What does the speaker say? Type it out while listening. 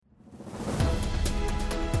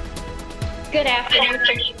Good afternoon,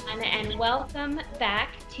 everyone, and welcome back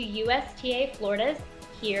to USTA Florida's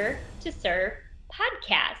Here to Serve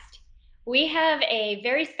podcast. We have a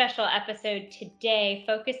very special episode today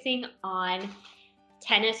focusing on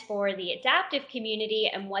tennis for the adaptive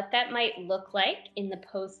community and what that might look like in the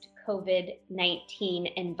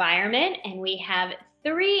post-COVID-19 environment. And we have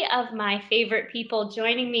three of my favorite people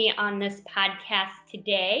joining me on this podcast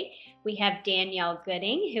today. We have Danielle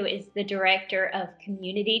Gooding, who is the Director of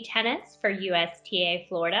Community Tennis for USTA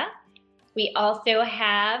Florida. We also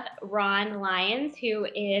have Ron Lyons, who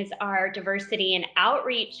is our Diversity and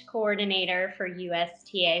Outreach Coordinator for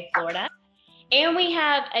USTA Florida. And we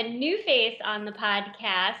have a new face on the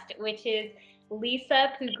podcast, which is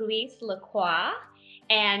Lisa Pugliese-Lacroix.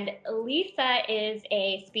 And Lisa is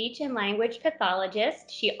a speech and language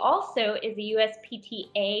pathologist. She also is a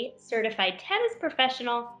USPTA certified tennis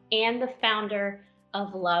professional and the founder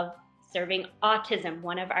of Love Serving Autism,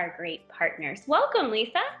 one of our great partners. Welcome,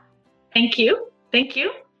 Lisa. Thank you. Thank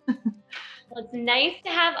you. Well, it's nice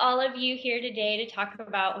to have all of you here today to talk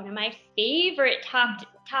about one of my favorite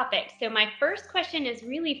topics. So my first question is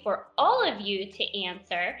really for all of you to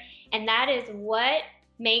answer, and that is what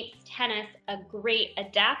makes tennis a great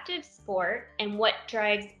adaptive sport and what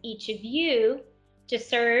drives each of you to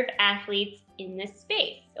serve athletes in this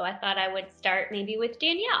space. So I thought I would start maybe with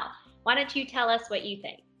Danielle. Why don't you tell us what you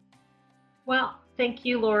think? Well, thank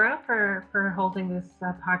you, Laura, for holding this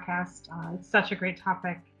podcast. It's such a great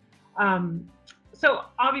topic. So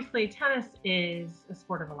obviously tennis is a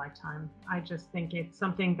sport of a lifetime. I just think it's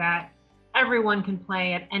something that everyone can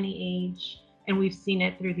play at any age, and we've seen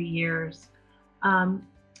it through the years.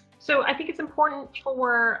 So I think it's important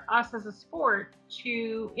for us as a sport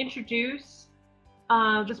to introduce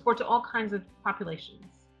the sport to all kinds of populations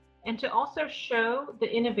and to also show the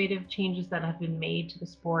innovative changes that have been made to the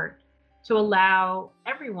sport to allow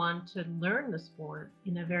everyone to learn the sport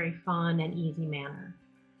in a very fun and easy manner.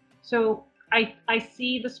 So I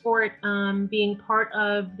see the sport being part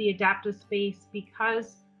of the adaptive space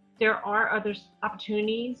because there are other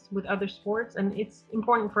opportunities with other sports, and it's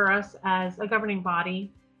important for us as a governing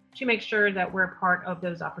body to make sure that we're part of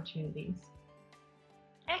those opportunities.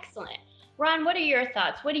 Excellent. Ron, what are your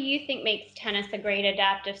thoughts? What do you think makes tennis a great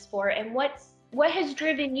adaptive sport, and what has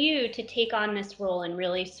driven you to take on this role and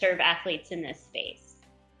really serve athletes in this space?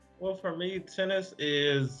 Well, for me, tennis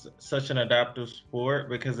is such an adaptive sport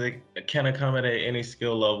because it can accommodate any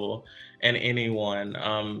skill level and anyone.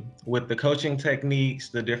 With the coaching techniques,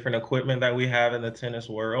 the different equipment that we have in the tennis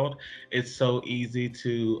world, it's so easy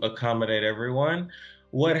to accommodate everyone.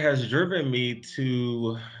 What has driven me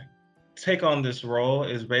to take on this role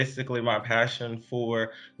is basically my passion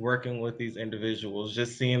for working with these individuals,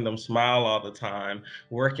 just seeing them smile all the time,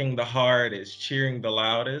 working the hardest, cheering the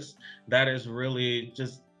loudest. That is really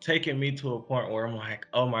just taking me to a point where I'm like,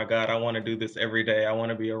 oh my God, I want to do this every day. I want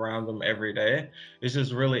to be around them every day. It's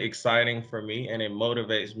just really exciting for me, and it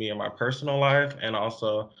motivates me in my personal life and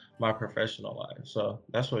also my professional life. So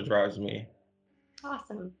that's what drives me.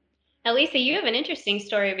 Awesome. Now, Lisa, you have an interesting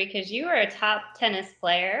story because you were a top tennis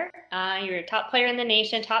player. You were a top player in the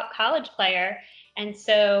nation, top college player. And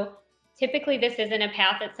so typically this isn't a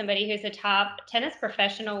path that somebody who's a top tennis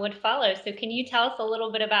professional would follow. So can you tell us a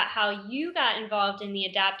little bit about how you got involved in the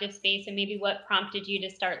adaptive space and maybe what prompted you to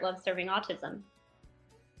start Love Serving Autism?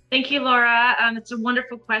 Thank you, Laura. It's a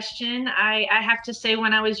wonderful question. I have to say,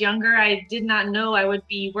 when I was younger, I did not know I would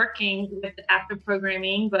be working with adaptive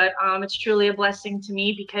programming, but it's truly a blessing to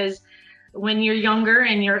me because when you're younger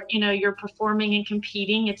and you're performing and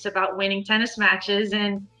competing, it's about winning tennis matches.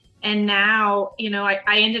 And now,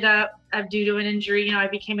 I ended up, due to an injury, I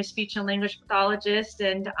became a speech and language pathologist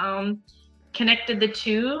and connected the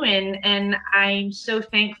two. And I'm so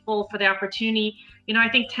thankful for the opportunity. I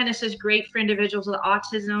think tennis is great for individuals with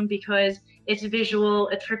autism because it's visual,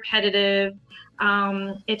 it's repetitive,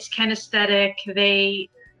 it's kinesthetic.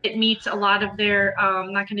 It meets a lot of their,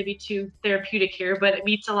 I'm not going to be too therapeutic here, but it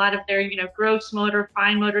meets a lot of their, gross motor,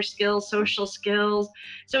 fine motor skills, social skills.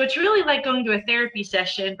 So it's really like going to a therapy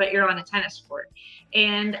session, but you're on a tennis court.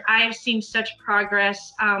 And I've seen such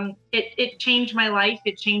progress. It changed my life.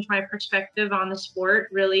 It changed my perspective on the sport,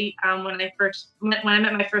 really. When I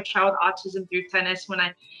met my first child with autism through tennis, when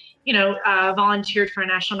I, volunteered for a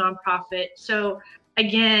national nonprofit. So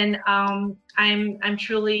again, I'm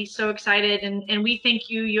truly so excited, and we thank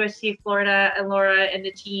you, USTA Florida and Laura and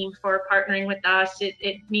the team, for partnering with us.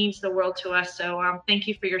 It means the world to us. So thank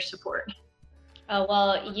you for your support. Oh,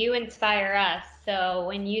 well, you inspire us. So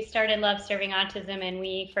when you started Love Serving Autism and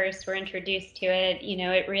we first were introduced to it,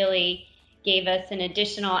 it really gave us an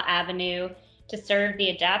additional avenue to serve the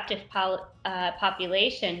adaptive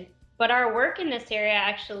population. but our work in this area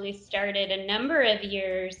actually started a number of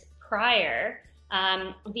years prior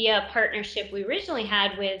via a partnership we originally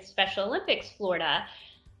had with Special Olympics Florida.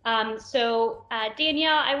 So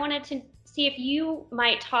Danielle, I wanted to see if you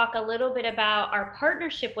might talk a little bit about our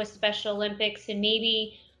partnership with Special Olympics and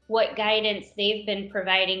maybe what guidance they've been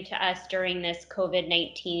providing to us during this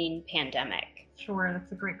COVID-19 pandemic. Sure,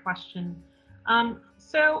 that's a great question.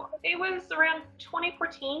 So it was around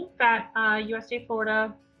 2014 that USDA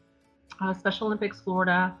Florida, Special Olympics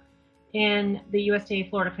Florida, and the USDA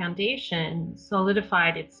Florida Foundation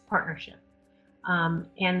solidified its partnership.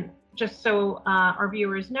 And just so our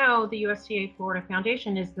viewers know, the USDA Florida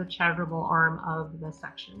Foundation is the charitable arm of the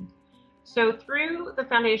section. So through the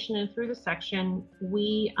foundation and through the section,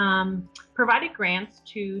 we provided grants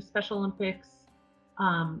to Special Olympics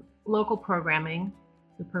local programming.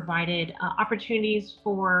 We provided opportunities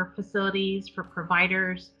for facilities, for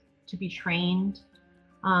providers to be trained.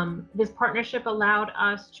 This partnership allowed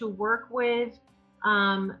us to work with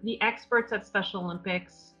the experts at Special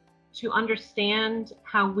Olympics to understand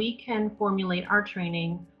how we can formulate our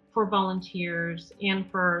training for volunteers and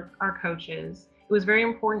for our coaches. It was very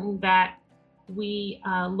important that we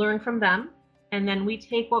learn from them, and then we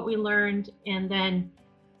take what we learned and then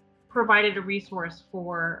provided a resource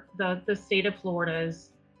for the state of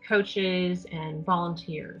Florida's coaches and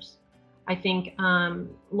volunteers. I think,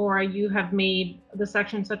 Laura, you have made the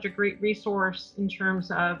section such a great resource in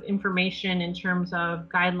terms of information, in terms of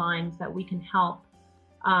guidelines that we can help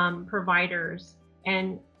providers.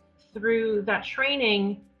 And through that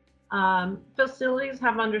training, facilities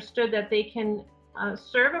have understood that they can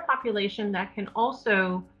serve a population that can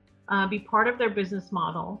also be part of their business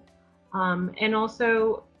model, and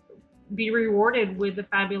also be rewarded with the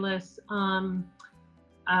fabulous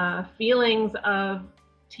feelings of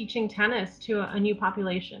teaching tennis to a new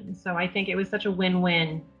population. So I think it was such a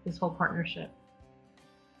win-win, this whole partnership.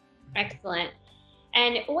 Excellent.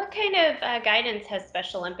 And what kind of guidance has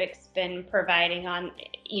Special Olympics been providing on,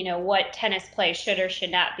 what tennis play should or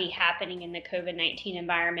should not be happening in the COVID-19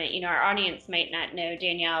 environment? Our audience might not know,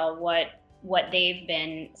 Danielle, what they've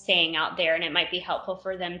been saying out there, and it might be helpful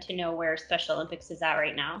for them to know where Special Olympics is at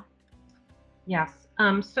right now. Yes.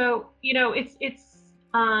 So, it's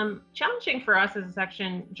challenging for us as a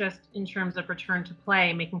section just in terms of return to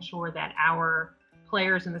play, making sure that our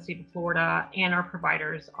players in the state of Florida and our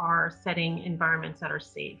providers are setting environments that are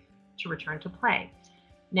safe to return to play.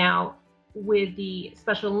 Now, with the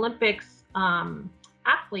Special Olympics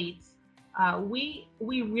athletes, we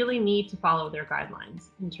really need to follow their guidelines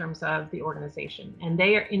in terms of the organization, and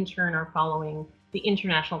they are in turn are following the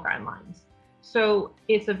international guidelines. So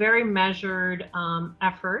it's a very measured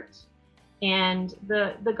effort, and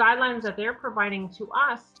the guidelines that they're providing to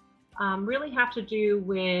us really have to do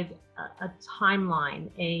with a timeline,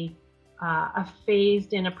 a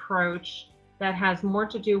phased-in approach that has more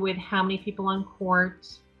to do with how many people on court,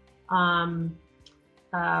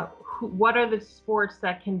 what are the sports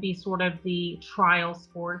that can be sort of the trial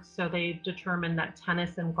sports. So they've determined that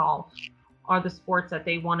tennis and golf are the sports that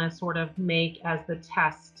they want to sort of make as the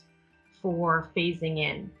test for phasing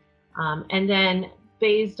in. And then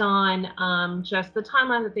based on just the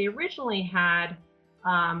timeline that they originally had,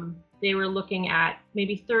 they were looking at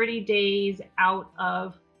maybe 30 days out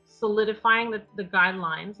of solidifying the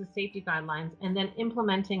guidelines, the safety guidelines, and then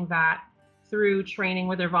implementing that through training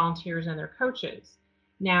with their volunteers and their coaches.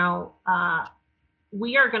 Now,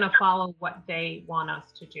 we are going to follow what they want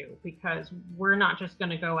us to do, because we're not just going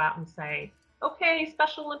to go out and say, okay,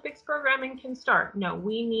 Special Olympics programming can start. No,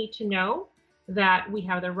 we need to know that we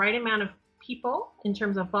have the right amount of people in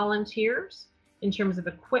terms of volunteers, in terms of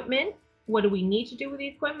equipment, what do we need to do with the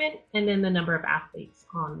equipment, and then the number of athletes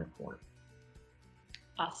on the court.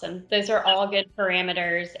 Awesome. Those are all good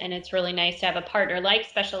parameters, and it's really nice to have a partner like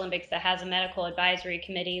Special Olympics that has a medical advisory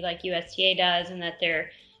committee like USTA does, and that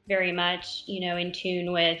they're very much, in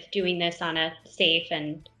tune with doing this on a safe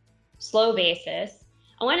and slow basis.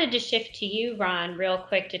 I wanted to shift to you, Ron, real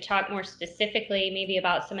quick to talk more specifically maybe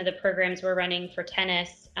about some of the programs we're running for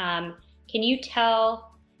tennis. Can you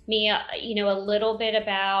tell me, a little bit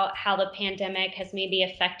about how the pandemic has maybe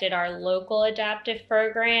affected our local adaptive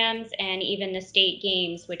programs and even the state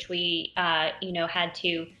games, which we, had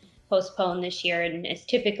to postpone this year and is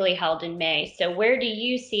typically held in May. So where do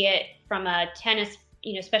you see it from a tennis,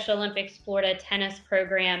 Special Olympics Florida tennis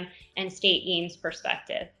program and state games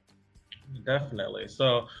perspective? Definitely.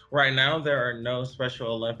 So right now there are no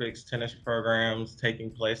Special Olympics tennis programs taking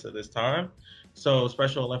place at this time. So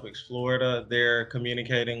Special Olympics Florida, they're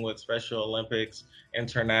communicating with Special Olympics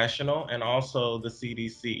International and also the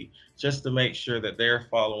CDC just to make sure that they're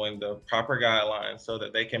following the proper guidelines so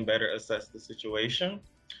that they can better assess the situation.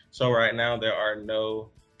 So right now there are no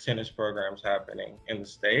tennis programs happening in the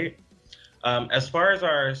state. As far as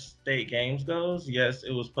our state games goes, yes,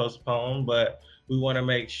 it was postponed, but we want to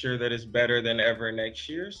make sure that it's better than ever next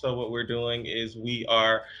year. So what we're doing is we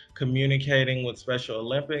are communicating with Special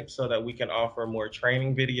Olympics so that we can offer more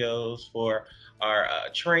training videos for our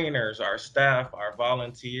trainers, our staff, our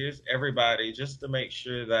volunteers, everybody, just to make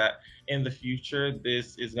sure that in the future,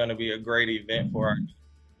 this is going to be a great event for our.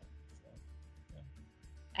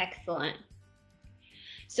 Excellent.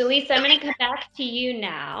 So Lisa, I'm going to come back to you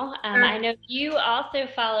now. I know you also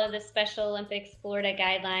follow the Special Olympics Florida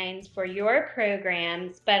guidelines for your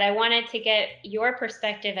programs, but I wanted to get your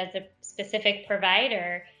perspective as a specific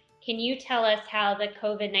provider. Can you tell us how the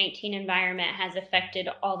COVID-19 environment has affected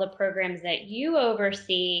all the programs that you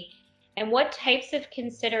oversee, and what types of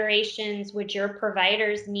considerations would your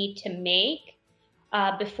providers need to make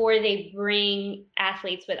before they bring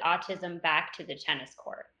athletes with autism back to the tennis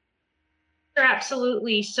court? Sure,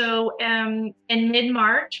 absolutely. So in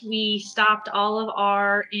mid-March, we stopped all of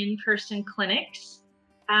our in-person clinics.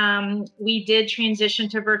 We did transition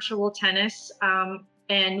to virtual tennis,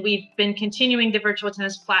 and we've been continuing the virtual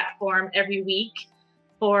tennis platform every week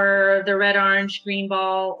for the Red, Orange, Green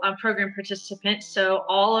Ball program participants. So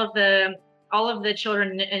all of the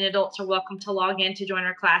children and adults are welcome to log in to join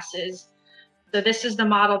our classes. So this is the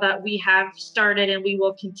model that we have started and we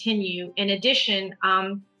will continue. In addition,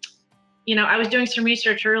 I was doing some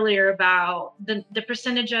research earlier about the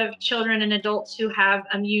percentage of children and adults who have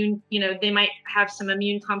they might have some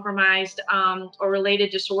immune compromised or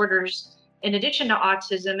related disorders in addition to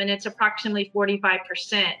autism, and it's approximately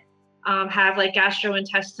 45% have like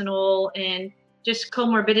gastrointestinal and just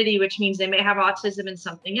comorbidity, which means they may have autism and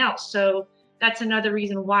something else. So that's another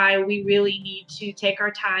reason why we really need to take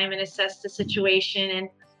our time and assess the situation. And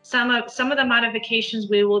some of the modifications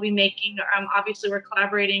we will be making, obviously we're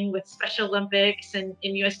collaborating with Special Olympics and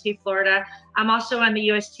in USTA Florida. I'm also on the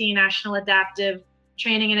USTA National Adaptive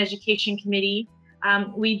Training and Education Committee.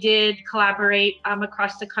 We did collaborate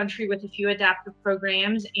across the country with a few adaptive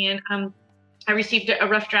programs, and I received a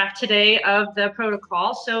rough draft today of the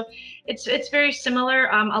protocol. So it's very similar.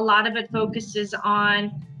 A lot of it focuses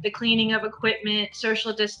on the cleaning of equipment,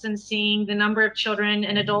 social distancing, the number of children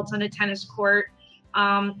and adults on a tennis court.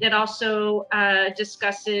 It also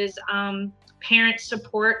discusses parent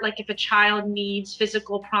support, like if a child needs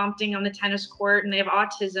physical prompting on the tennis court and they have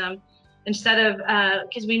autism, instead of,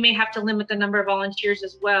 because we may have to limit the number of volunteers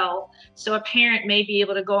as well. So a parent may be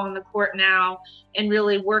able to go on the court now and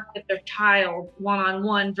really work with their child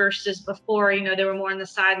one-on-one versus before, they were more on the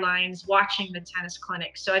sidelines watching the tennis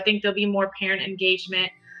clinic. So I think there'll be more parent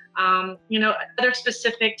engagement. Other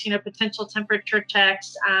specifics, potential temperature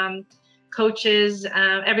checks, coaches,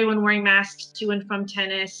 everyone wearing masks to and from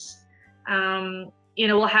tennis.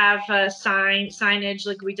 We'll have signage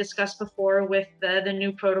like we discussed before with the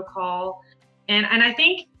new protocol. And I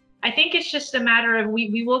think it's just a matter of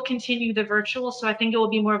we will continue the virtual. So I think it will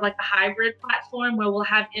be more of like a hybrid platform where we'll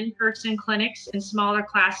have in-person clinics in smaller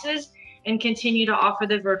classes and continue to offer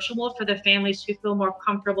the virtual for the families who feel more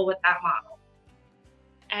comfortable with that model.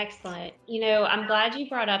 Excellent. I'm glad you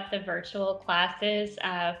brought up the virtual classes.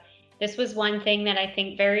 This was one thing that I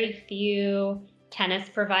think very few tennis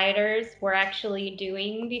providers were actually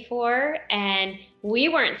doing before, and we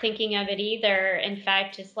weren't thinking of it either. In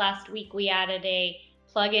fact, just last week we added a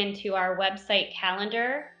plugin to our website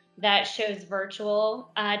calendar that shows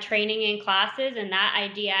virtual training and classes, and that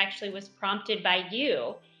idea actually was prompted by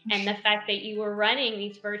you and the fact that you were running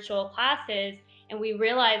these virtual classes. And we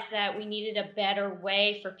realized that we needed a better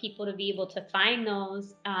way for people to be able to find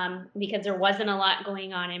those because there wasn't a lot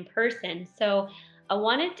going on in person. So I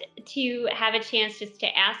wanted to have a chance just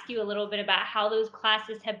to ask you a little bit about how those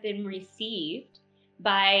classes have been received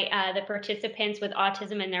by the participants with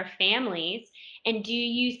autism and their families. And do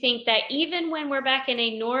you think that even when we're back in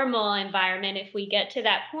a normal environment, if we get to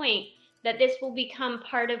that point, that this will become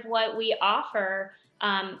part of what we offer,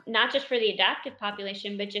 not just for the adaptive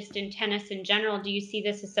population, but just in tennis in general? Do you see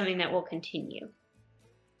this as something that will continue?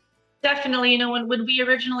 Definitely. When we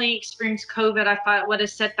originally experienced COVID, I thought what a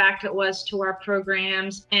setback it was to our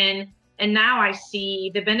programs. And now I see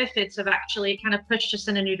the benefits of actually kind of pushed us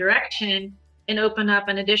in a new direction and open up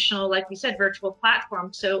an additional, like we said, virtual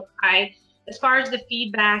platform. So as far as the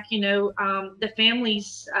feedback, the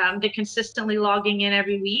families, they're consistently logging in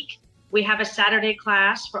every week. We have a Saturday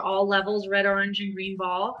class for all levels, red, orange, and green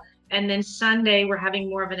ball. And then Sunday, we're having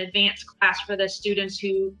more of an advanced class for the students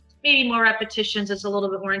who maybe more repetitions. It's a little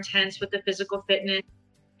bit more intense with the physical fitness.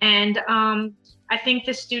 And I think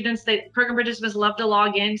the students, program participants love to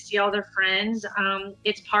log in, see all their friends.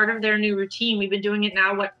 It's part of their new routine. We've been doing it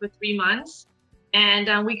now, for 3 months.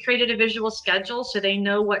 And we created a visual schedule so they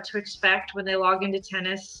know what to expect when they log into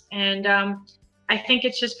tennis. And I think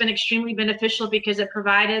it's just been extremely beneficial because it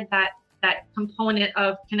provided that component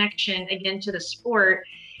of connection again to the sport.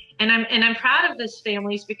 And I'm proud of these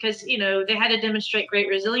families because, they had to demonstrate great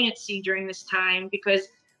resiliency during this time because,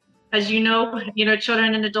 as you know,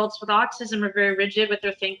 children and adults with autism are very rigid with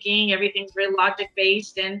their thinking. Everything's very logic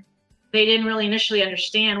based, and they didn't really initially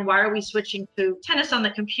understand why are we switching to tennis on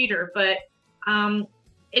the computer. But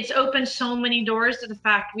it's opened so many doors to the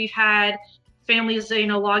fact we've had families,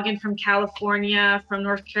 log in from California, from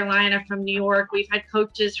North Carolina, from New York. We've had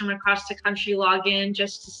coaches from across the country log in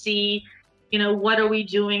just to see, what are we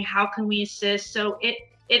doing? How can we assist? So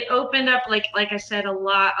it opened up, like I said, a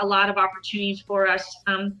lot of opportunities for us.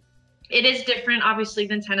 It is different, obviously,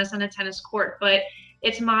 than tennis on a tennis court, but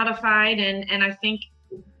it's modified. And I think,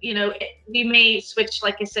 we may switch,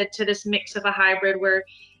 like I said, to this mix of a hybrid where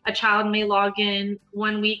a child may log in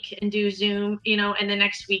 1 week and do Zoom, and the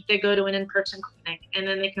next week they go to an in-person clinic, and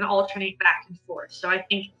then they can alternate back and forth. So I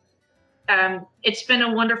think it's been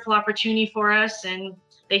a wonderful opportunity for us, and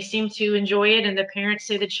they seem to enjoy it. And the parents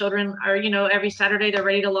say the children are, every Saturday they're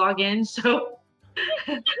ready to log in. So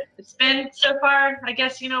it's been so far, I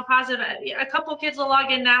guess, positive. A couple kids will log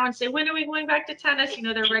in now and say, when are we going back to tennis?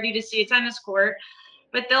 They're ready to see a tennis court.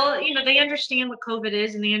 But they'll, they understand what COVID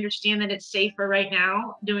is, and they understand that it's safer right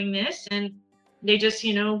now doing this, and they just,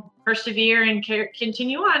 persevere and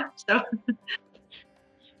continue on. So.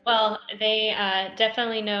 Well, they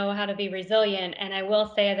definitely know how to be resilient. And I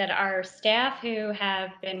will say that our staff who have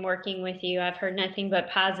been working with you, I've heard nothing but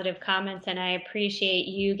positive comments, and I appreciate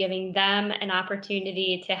you giving them an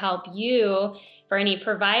opportunity to help you. For any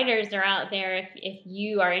providers that are out there, if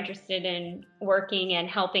you are interested in working and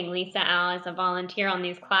helping Lisa Al as a volunteer on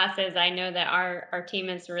these classes, I know that our team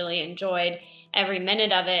has really enjoyed every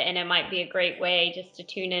minute of it, and it might be a great way just to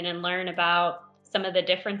tune in and learn about some of the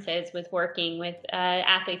differences with working with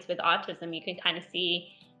athletes with autism. You can kind of see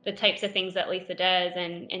the types of things that Lisa does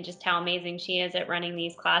and just how amazing she is at running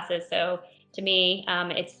these classes. So to me,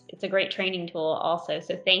 it's a great training tool also.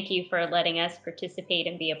 So thank you for letting us participate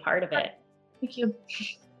and be a part of it. Thank you.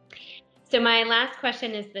 So my last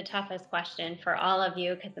question is the toughest question for all of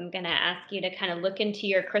you, because I'm going to ask you to kind of look into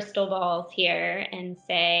your crystal balls here and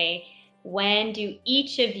say, when do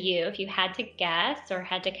each of you, if you had to guess or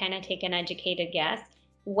had to kind of take an educated guess,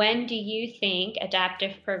 when do you think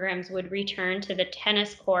adaptive programs would return to the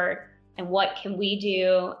tennis court, and what can we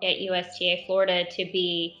do at USTA Florida to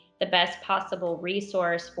be the best possible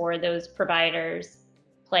resource for those providers,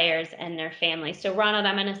 players, and their families? So Ronald,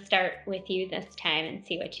 I'm going to start with you this time and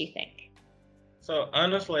see what you think. So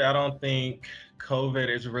honestly, I don't think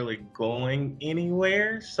COVID is really going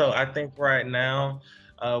anywhere. So I think right now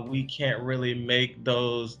we can't really make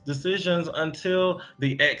those decisions until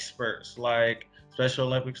the experts like Special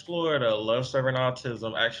Olympics Florida, Love Serving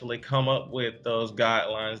Autism actually come up with those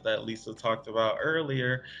guidelines that Lisa talked about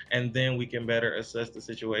earlier, and then we can better assess the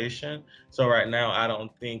situation. So right now, I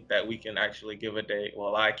don't think that we can actually give a date.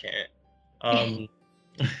 Well, I can't.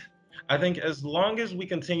 I think as long as we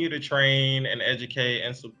continue to train and educate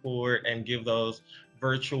and support and give those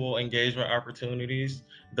virtual engagement opportunities,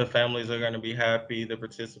 the families are going to be happy, the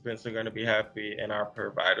participants are going to be happy, and our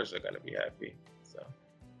providers are going to be happy. So.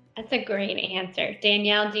 That's a great answer.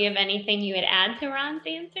 Danielle, do you have anything you would add to Ron's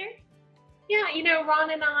answer? Yeah,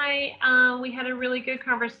 Ron and I, we had a really good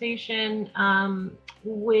conversation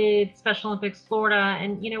with Special Olympics Florida,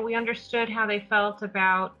 and, we understood how they felt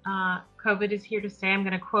about COVID is here to stay. I'm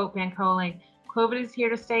going to quote Bancole, COVID is here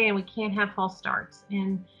to stay, and we can't have false starts.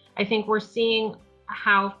 And I think we're seeing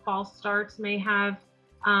how false starts may have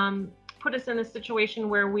put us in a situation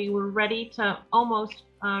where we were ready to almost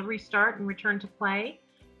restart and return to play,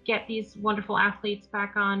 get these wonderful athletes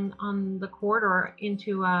back on the court or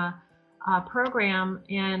into a program,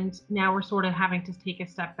 and now we're sort of having to take a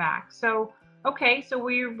step back. So, okay, so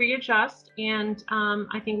we readjust, and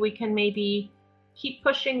I think we can maybe keep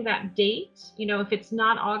pushing that date. If it's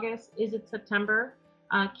not August, is it September?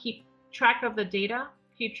 Keep track of the data,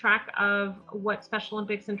 keep track of what Special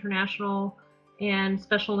Olympics International and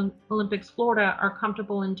Special Olympics Florida are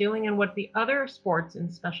comfortable in doing, and what the other sports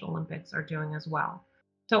in Special Olympics are doing as well.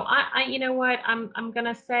 So I you know what, I'm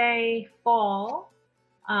gonna say fall,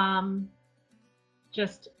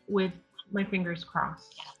 just with my fingers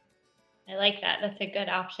crossed. I like that. That's a good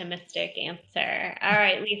optimistic answer. All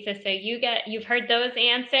right, Lisa. So you've heard those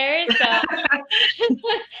answers. So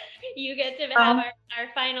you get to have our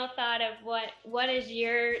final thought of what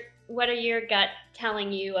are your gut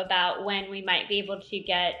telling you about when we might be able to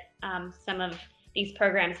get some of these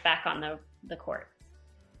programs back on the court.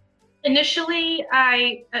 Initially,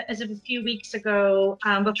 as of a few weeks ago,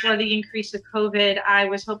 before the increase of COVID, I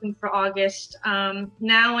was hoping for August.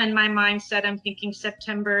 Now in my mindset, I'm thinking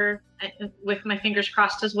September, with my fingers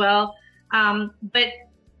crossed as well. But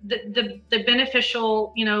the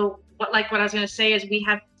beneficial, what I was going to say is we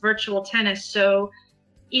have virtual tennis. So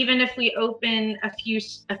even if we open a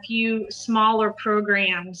few smaller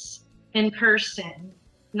programs in person,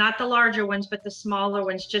 not the larger ones, but the smaller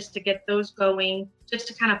ones, just to get those going, just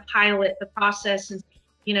to kind of pilot the process, and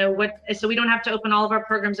so we don't have to open all of our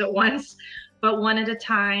programs at once, but one at a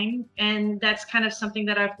time. And that's kind of something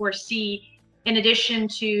that I foresee, in addition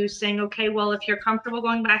to saying, okay, well, if you're comfortable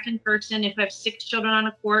going back in person, if I have 6 children on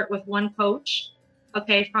a court with 1 coach,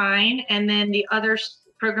 okay, fine. And then the other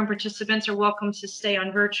program participants are welcome to stay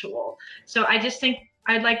on virtual. So I just think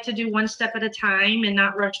I'd like to do one step at a time and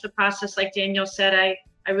not rush the process. Like Danielle said, I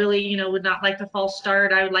really, would not like a false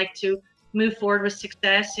start. I would like to move forward with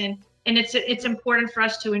success. And it's important for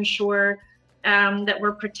us to ensure that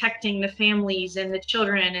we're protecting the families and the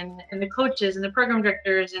children and the coaches and the program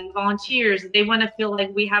directors and volunteers. They want to feel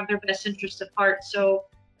like we have their best interests at heart. So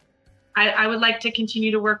I would like to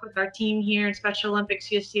continue to work with our team here in Special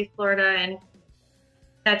Olympics USTA Florida, and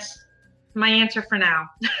that's my answer for now.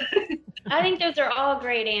 I think those are all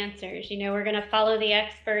great answers. We're going to follow the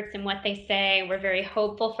experts and what they say. We're very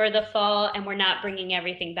hopeful for the fall, and we're not bringing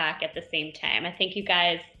everything back at the same time. I think you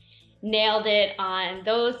guys nailed it on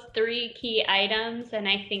those 3 key items, and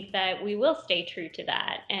I think that we will stay true to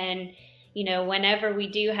that. And, whenever we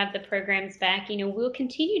do have the programs back, we'll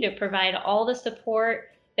continue to provide all the support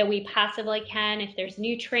that we possibly can. If there's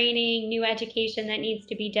new training, new education that needs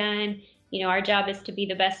to be done, our job is to be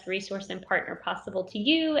the best resource and partner possible to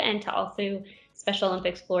you and to also Special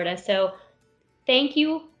Olympics Florida. So thank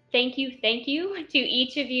you to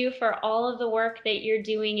each of you for all of the work that you're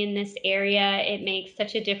doing in this area. It makes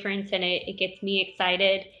such a difference, and it gets me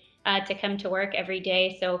excited to come to work every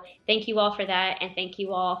day. So thank you all for that, and thank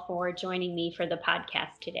you all for joining me for the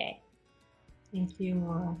podcast today. Thank you,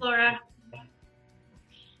 Laura.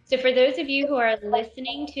 So for those of you who are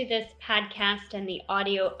listening to this podcast and the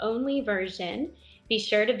audio only version, be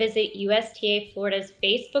sure to visit USTA Florida's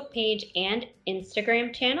Facebook page and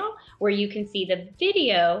Instagram channel, where you can see the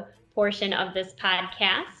video portion of this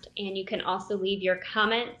podcast, and you can also leave your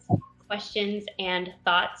comments, questions, and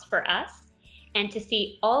thoughts for us. And to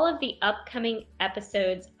see all of the upcoming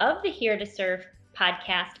episodes of the Here to Serve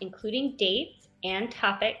podcast, including dates and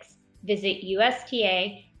topics, visit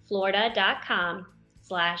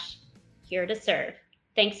USTAFlorida.com/here to serve.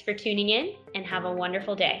 Thanks for tuning in, and have a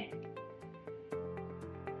wonderful day.